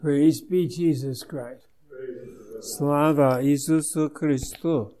Praise be Jesus Christ. Slava Isusu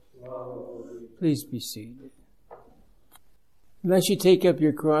Christu. Please be seated. Unless you take up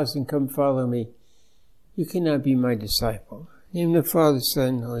your cross and come follow me, you cannot be my disciple. In the name of the Father, Son,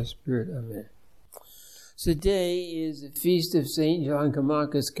 and Holy Spirit. Amen. Today is the feast of St. John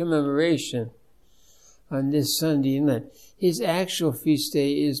Climacus commemoration on this Sunday in Lent. His actual feast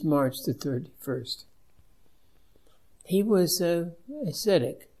day is March the 31st. He was an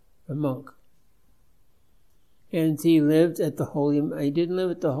ascetic, a monk. And he lived at he didn't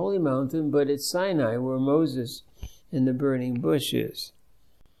live at the Holy Mountain, but at Sinai, where Moses and the burning bush is.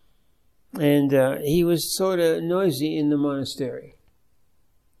 And he was sort of noisy in the monastery.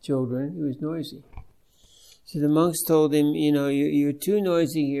 Children, he was noisy. So the monks told him, you're too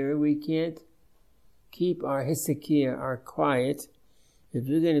noisy here. We can't keep our hesychia, our quiet, if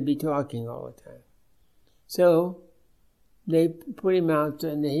you're going to be talking all the time. So they put him out,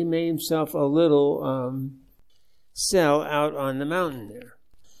 and he made himself a little cell out on the mountain there.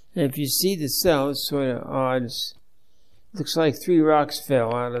 And if you see the cell, it's sort of odd. It looks like 3 rocks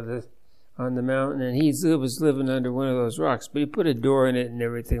fell out of on the mountain, and he was living under one of those rocks. But he put a door in it and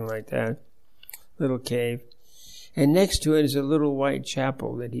everything like that, little cave. And next to it is a little white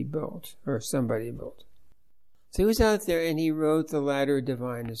chapel that he built, or somebody built. So he was out there, and he wrote the Ladder of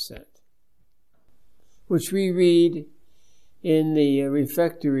Divine Ascent, which we read in the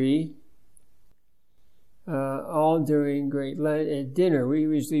refectory all during Great Lent at dinner. We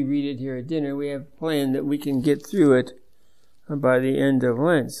usually read it here at dinner. We have planned that we can get through it by the end of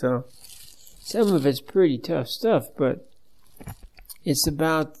Lent. So some of it's pretty tough stuff, but it's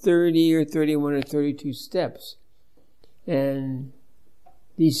about 30 or 31 or 32 steps. And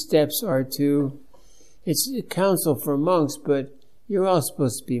these steps are it's a counsel for monks, but you're all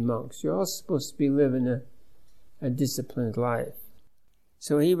supposed to be monks. You're all supposed to be living a disciplined life.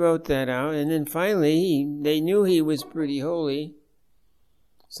 So he wrote that out, and then finally they knew he was pretty holy.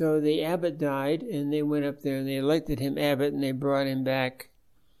 So the abbot died, and they went up there and they elected him abbot, and they brought him back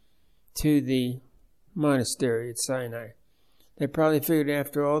to the monastery at Sinai. They probably figured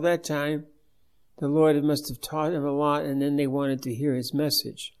after all that time, the Lord must have taught him a lot, and then they wanted to hear his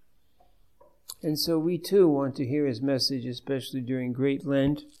message. And so we too want to hear his message, especially during Great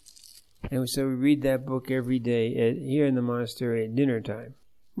Lent. And so we read that book every day here in the monastery at dinner time.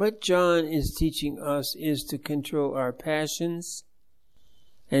 What John is teaching us is to control our passions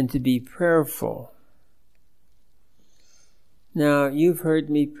and to be prayerful. Now, you've heard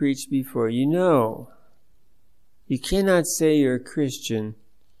me preach before. You cannot say you're a Christian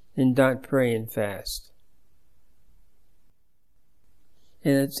and not pray and fast.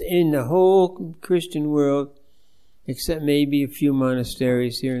 And it's in the whole Christian world, except maybe a few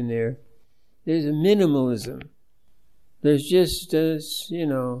monasteries here and there. There's a minimalism. There's just,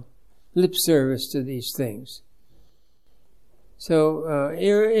 lip service to these things. So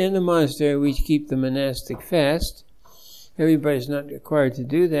here in the monastery, we keep the monastic fast. Everybody's not required to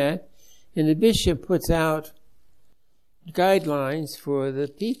do that. And the bishop puts out guidelines for the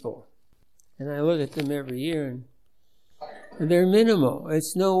people. And I look at them every year, and they're minimal.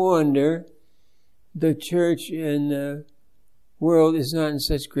 It's no wonder the church and the world is not in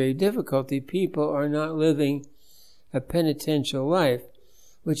such grave difficulty. People are not living a penitential life,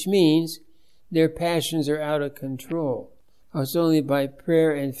 which means their passions are out of control. It's only by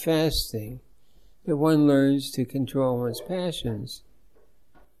prayer and fasting that one learns to control one's passions.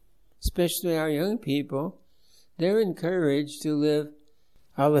 Especially our young people, they're encouraged to live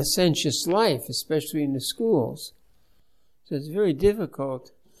a licentious life, especially in the schools. So it's very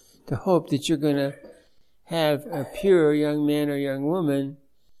difficult to hope that you're going to have a pure young man or young woman,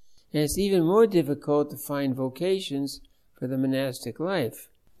 and it's even more difficult to find vocations for the monastic life.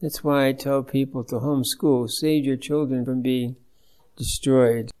 That's why I tell people to homeschool, save your children from being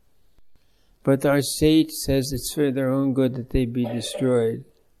destroyed. But our sage says it's for their own good that they be destroyed.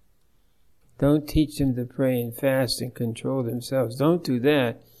 Don't teach them to pray and fast and control themselves. Don't do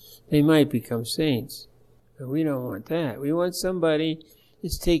that. They might become saints. But we don't want that. We want somebody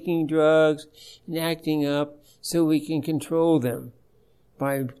that's taking drugs and acting up so we can control them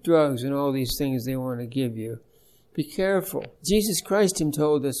by drugs and all these things they want to give you. Be careful. Jesus Christ him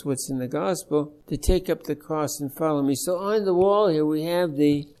told us what's in the gospel, to take up the cross and follow me. So on the wall here we have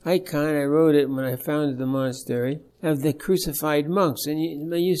the icon, I wrote it when I founded the monastery, of the crucified monks. And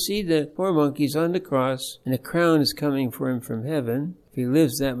you see the poor monkey's on the cross, and a crown is coming for him from heaven, if he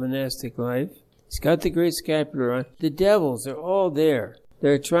lives that monastic life. He's got the great scapular on. The devils are all there.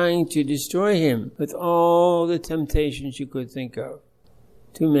 They're trying to destroy him with all the temptations you could think of.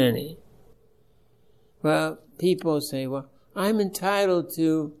 Too many. Well, people say, well, I'm entitled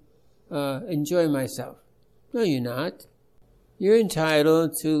to enjoy myself. No, you're not. You're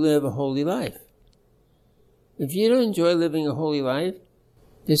entitled to live a holy life. If you don't enjoy living a holy life,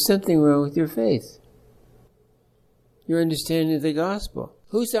 there's something wrong with your faith. Your understanding of the gospel.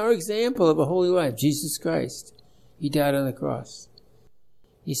 Who's our example of a holy life? Jesus Christ. He died on the cross.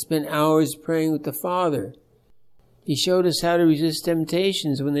 He spent hours praying with the Father. He showed us how to resist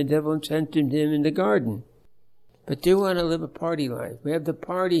temptations when the devil tempted him in the garden. But they want to live a party life. We have the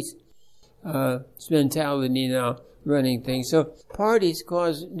parties mentality now running things. So parties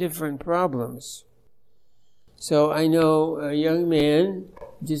cause different problems. So I know a young man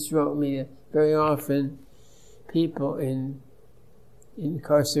just wrote me that very often people in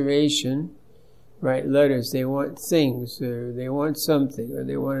incarceration write letters. They want things, or they want something, or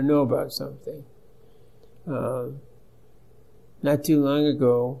they want to know about something. Not too long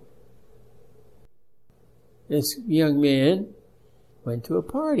ago, this young man went to a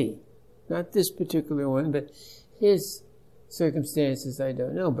party. Not this particular one, but his circumstances I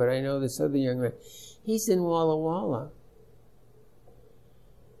don't know. But I know this other young man. He's in Walla Walla.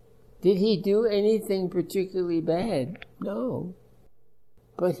 Did he do anything particularly bad? No.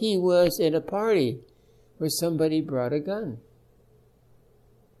 But he was at a party where somebody brought a gun.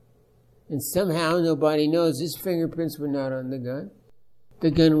 And somehow, nobody knows, his fingerprints were not on the gun.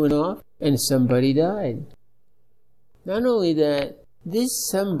 The gun went off and somebody died. Not only that,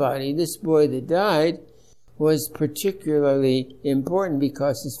 this boy that died, was particularly important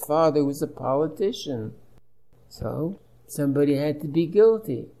because his father was a politician. So, somebody had to be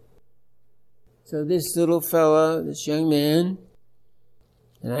guilty. So this little fella, this young man,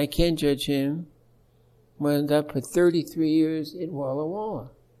 and I can't judge him, wound up for 33 years in Walla Walla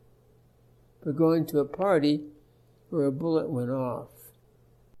for going to a party where a bullet went off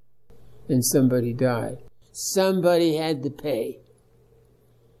and somebody died. Somebody had to pay,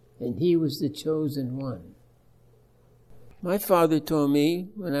 and he was the chosen one. My father told me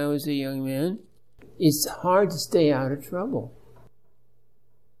when I was a young man, it's hard to stay out of trouble.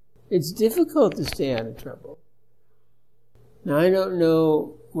 It's difficult to stay out of trouble. Now, I don't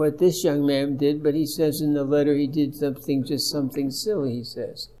know what this young man did, but he says in the letter he did something silly, he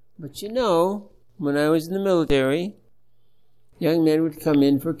says. But you know, when I was in the military, young men would come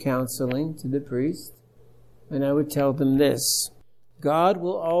in for counseling to the priest, and I would tell them this: God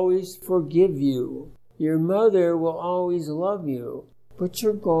will always forgive you. Your mother will always love you, but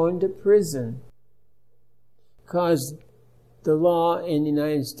you're going to prison. Because the law in the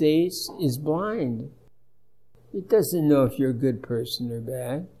United States is blind. It doesn't know if you're a good person or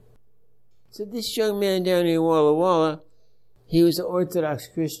bad. So this young man down in Walla Walla, he was an Orthodox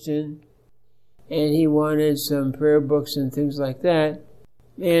Christian, and he wanted some prayer books and things like that.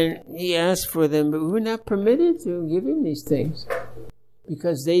 And he asked for them, but we were not permitted to give him these things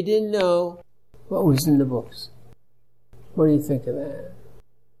because they didn't know what was in the books. What do you think of that?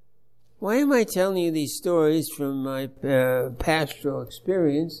 Why am I telling you these stories from my pastoral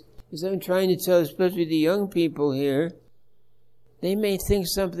experience? Because I'm trying to tell, especially the young people here, they may think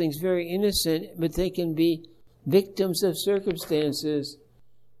something's very innocent, but they can be victims of circumstances,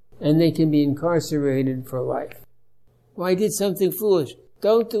 and they can be incarcerated for life. Well, I did something foolish.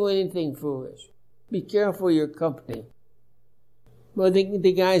 Don't do anything foolish. Be careful of your company. Well,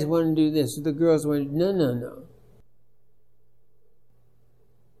 the guys want to do this, or the girls want to do... No.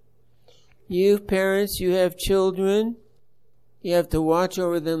 You parents, you have children, you have to watch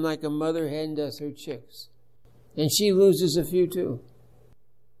over them like a mother hen does her chicks. And she loses a few too.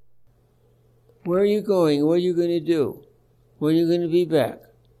 Where are you going? What are you going to do? When are you going to be back?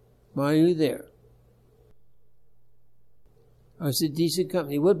 Why are you there? Oh, it's a decent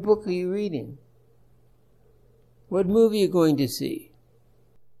company. What book are you reading? What movie are you going to see?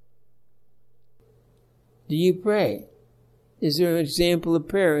 Do you pray? Is there an example of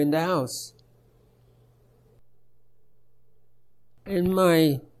prayer in the house? In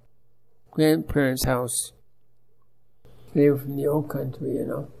my grandparents' house, they were from the old country, you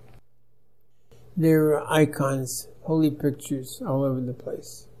know. There were icons, holy pictures all over the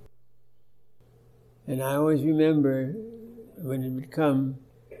place. And I always remember when it would come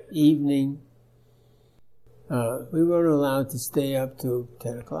evening, we weren't allowed to stay up till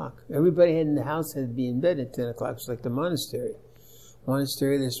 10 o'clock. Everybody in the house had to be in bed at 10 o'clock. It's like the monastery.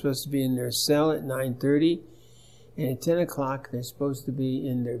 Monastery, they're supposed to be in their cell at 9:30. And at 10 o'clock, they're supposed to be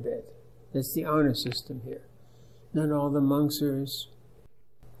in their bed. That's the honor system here. Not all the monks are as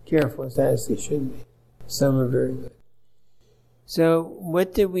careful as they should be. Some are very good. So,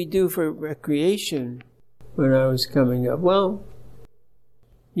 what did we do for recreation when I was coming up? Well,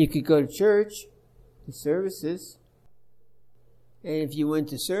 you could go to church, to services. And if you went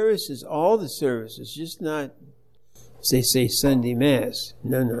to services, all the services, just not, as they say, Sunday Mass.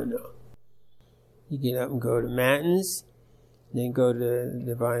 No. You get up and go to Matins, then go to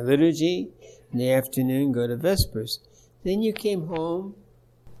Divine Liturgy, in the afternoon go to Vespers. Then you came home,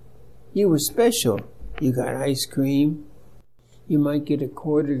 you were special. You got ice cream. You might get a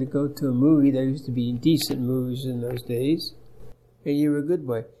quarter to go to a movie. There used to be decent movies in those days. And you were a good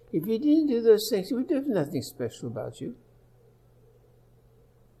boy. If you didn't do those things, there's nothing special about you.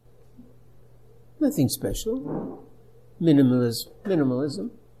 Nothing special.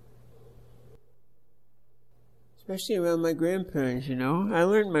 Minimalism. Especially around my grandparents, I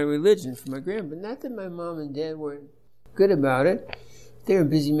learned my religion from my grandparents. Not that my mom and dad weren't good about it. They were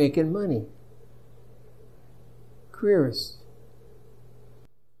busy making money. Careerists.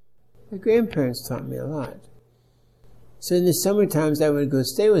 My grandparents taught me a lot. So in the summer times, I would go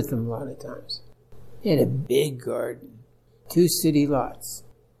stay with them a lot of times. They had a big garden, 2 city lots.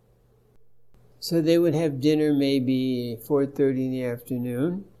 So they would have dinner maybe 4:30 in the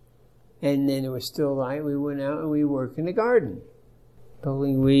afternoon, and then it was still light. We went out and we worked in the garden,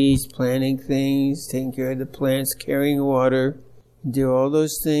 pulling weeds, planting things, taking care of the plants, carrying water, do all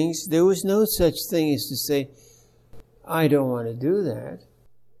those things. There was no such thing as to say, I don't want to do that.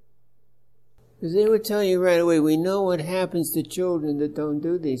 Because they would tell you right away, we know what happens to children that don't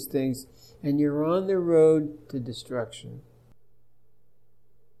do these things, and you're on the road to destruction.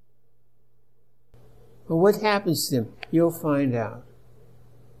 But what happens to them? You'll find out.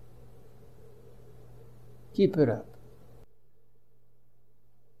 Keep it up.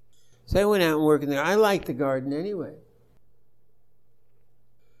 So I went out and worked in there. I liked the garden anyway.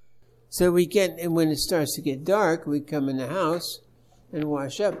 So and when it starts to get dark, we come in the house and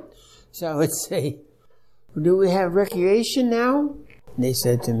wash up. So I would say, do we have recreation now? And they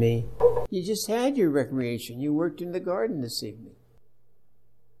said to me, you just had your recreation. You worked in the garden this evening.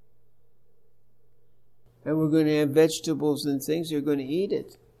 And we're going to have vegetables and things. You're going to eat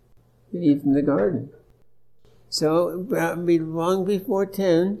it. You eat from the garden. So long before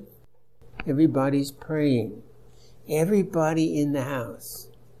 10, everybody's praying. Everybody in the house.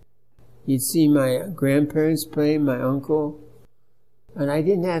 You'd see my grandparents praying, my uncle. And I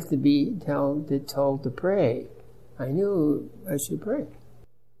didn't have to be told to pray. I knew I should pray.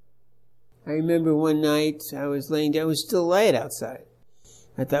 I remember one night I was laying down. It was still light outside.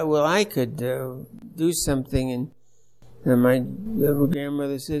 I thought, well, I could do something. And my little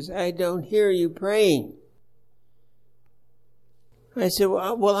grandmother says, I don't hear you praying. I said,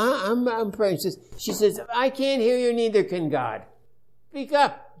 well, I'm praying. She says, if I can't hear you, neither can God. Speak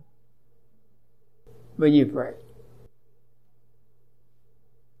up when you pray.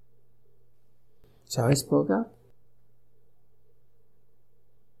 So I spoke up.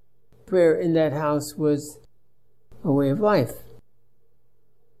 Prayer in that house was a way of life.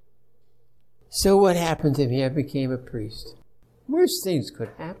 So what happened to me? I became a priest. Worse things could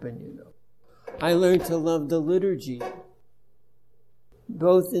happen, I learned to love the liturgy.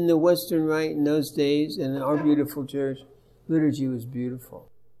 Both in the Western Rite in those days and in our beautiful church, liturgy was beautiful.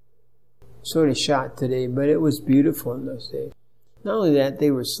 Sort of shot today, but it was beautiful in those days. Not only that,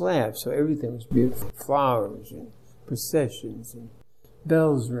 they were Slavs, so everything was beautiful. Flowers and processions and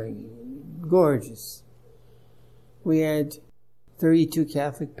bells ringing. Gorgeous. We had 32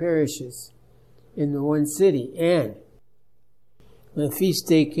 Catholic parishes in the one city. And when the feast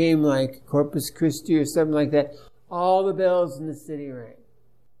day came, like Corpus Christi or something like that, all the bells in the city rang.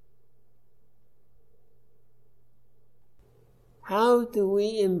 How do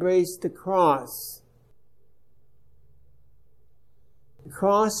we embrace the cross? The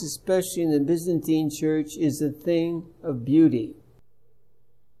cross, especially in the Byzantine Church, is a thing of beauty.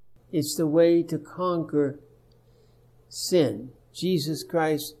 It's the way to conquer sin. Jesus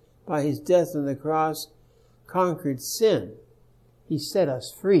Christ, by his death on the cross, conquered sin. He set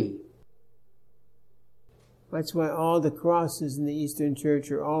us free. That's why all the crosses in the Eastern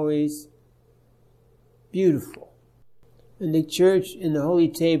Church are always beautiful. In the church, in the Holy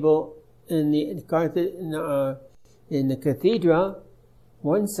Table, in the cathedral,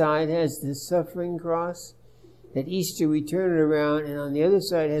 one side has the suffering cross. At Easter we turn it around, and on the other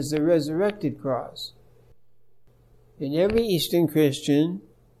side has the resurrected cross. In every Eastern Christian,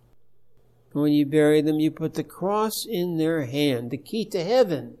 when you bury them, you put the cross in their hand, the key to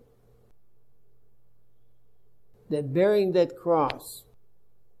heaven. That bearing that cross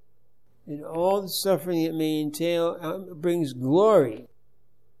and all the suffering it may entail brings glory.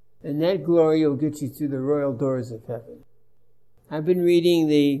 And that glory will get you through the royal doors of heaven. I've been reading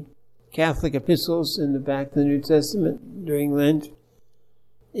the Catholic epistles in the back of the New Testament during Lent.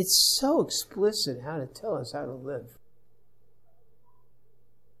 It's so explicit how to tell us how to live.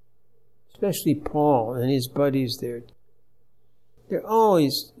 especially Paul and his buddies there. They're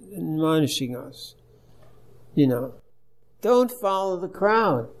always admonishing us, Don't follow the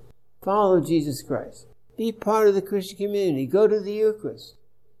crowd. Follow Jesus Christ. Be part of the Christian community. Go to the Eucharist,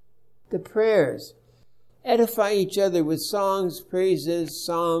 the prayers. Edify each other with songs, praises,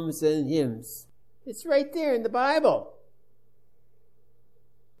 psalms, and hymns. It's right there in the Bible.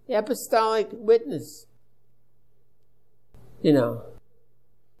 The apostolic witness.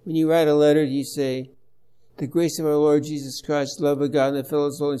 When you write a letter, you say, the grace of our Lord Jesus Christ, the love of God, and the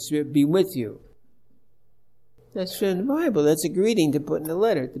fellowship of the Holy Spirit be with you. That's from the Bible. That's a greeting to put in the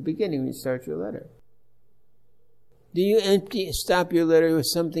letter at the beginning when you start your letter. Do you stop your letter with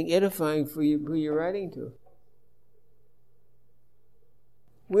something edifying for you, who you're writing to?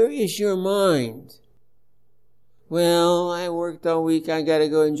 Where is your mind? Well, I worked all week. I got to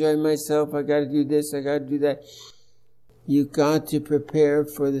go enjoy myself. I got to do this. I got to do that. You got to prepare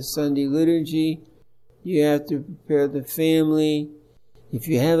for the Sunday liturgy. You have to prepare the family. If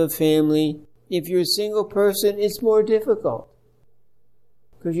you have a family, if you're a single person, it's more difficult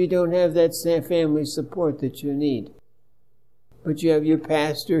because you don't have that family support that you need. But you have your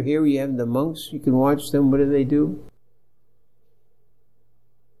pastor here. You have the monks. You can watch them. What do they do?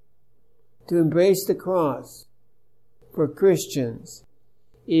 To embrace the cross for Christians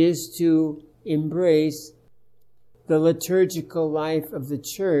is to embrace the liturgical life of the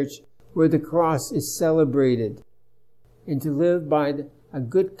church where the cross is celebrated, and to live by a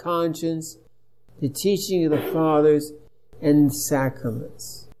good conscience, the teaching of the fathers, and the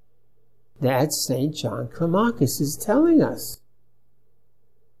sacraments. That's St. John Climacus is telling us.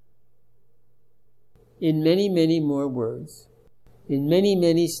 In many, many more words, in many,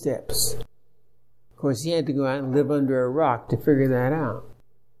 many steps. Of course, he had to go out and live under a rock to figure that out.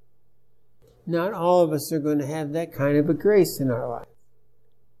 Not all of us are going to have that kind of a grace in our life.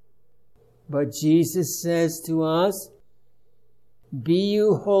 But Jesus says to us, be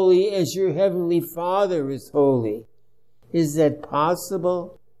you holy as your heavenly Father is holy. Is that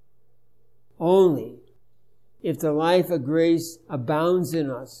possible? Only if the life of grace abounds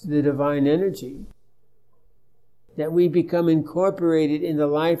in us, the divine energy, that we become incorporated in the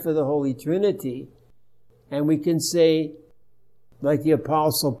life of the Holy Trinity, and we can say, like the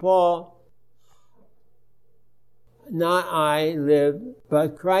Apostle Paul, not I live,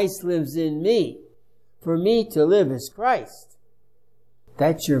 but Christ lives in me. For me to live is Christ.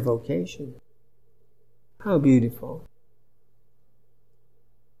 That's your vocation. How beautiful.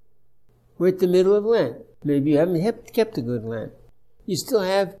 We're at the middle of Lent. Maybe you haven't kept a good Lent. You still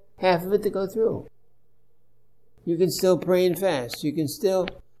have half of it to go through. You can still pray and fast. You can still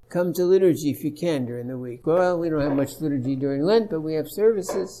come to liturgy if you can during the week. Well, we don't have much liturgy during Lent, but we have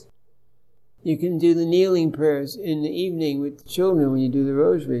services. You can do the kneeling prayers in the evening with the children when you do the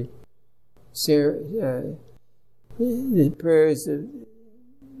rosary. The prayers that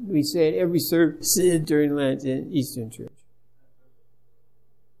we say at every service during Lent in Eastern Church.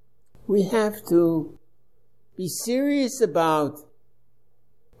 We have to be serious about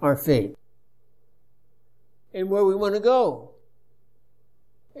our faith and where we want to go.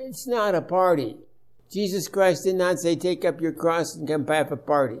 It's not a party. Jesus Christ did not say, take up your cross and come have a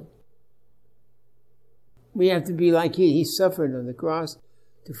party. We have to be like He. He suffered on the cross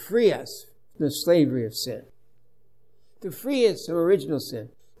to free us from the slavery of sin, to free us from original sin,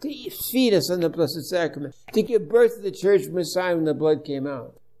 to feed us on the Blessed Sacrament, to give birth to the Church Messiah when the blood came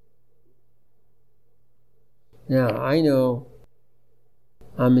out. Now, I know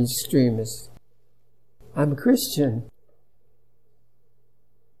I'm an extremist. I'm a Christian.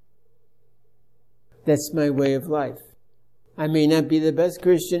 That's my way of life. I may not be the best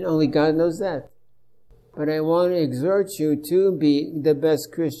Christian, only God knows that. But I want to exhort you to be the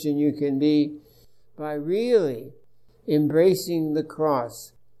best Christian you can be by really embracing the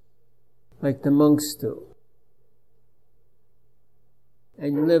cross like the monks do.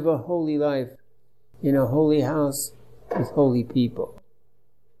 And live a holy life in a holy house with holy people.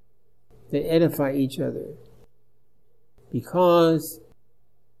 They edify each other. Because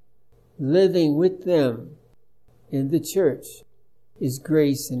living with them in the church is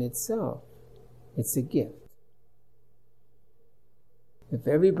grace in itself. It's a gift. If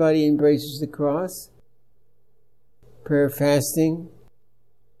everybody embraces the cross, prayer, fasting,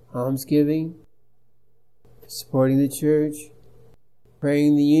 almsgiving, supporting the church,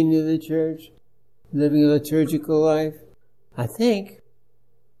 praying the union of the church, living a liturgical life, I think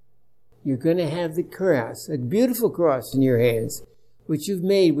you're going to have the cross, a beautiful cross in your hands, which you've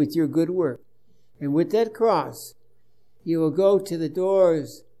made with your good work. And with that cross, you will go to the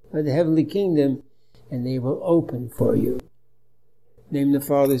doors of the heavenly kingdom, and they will open for you. In the name of the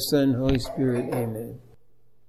Father, Son, Holy Spirit. Amen.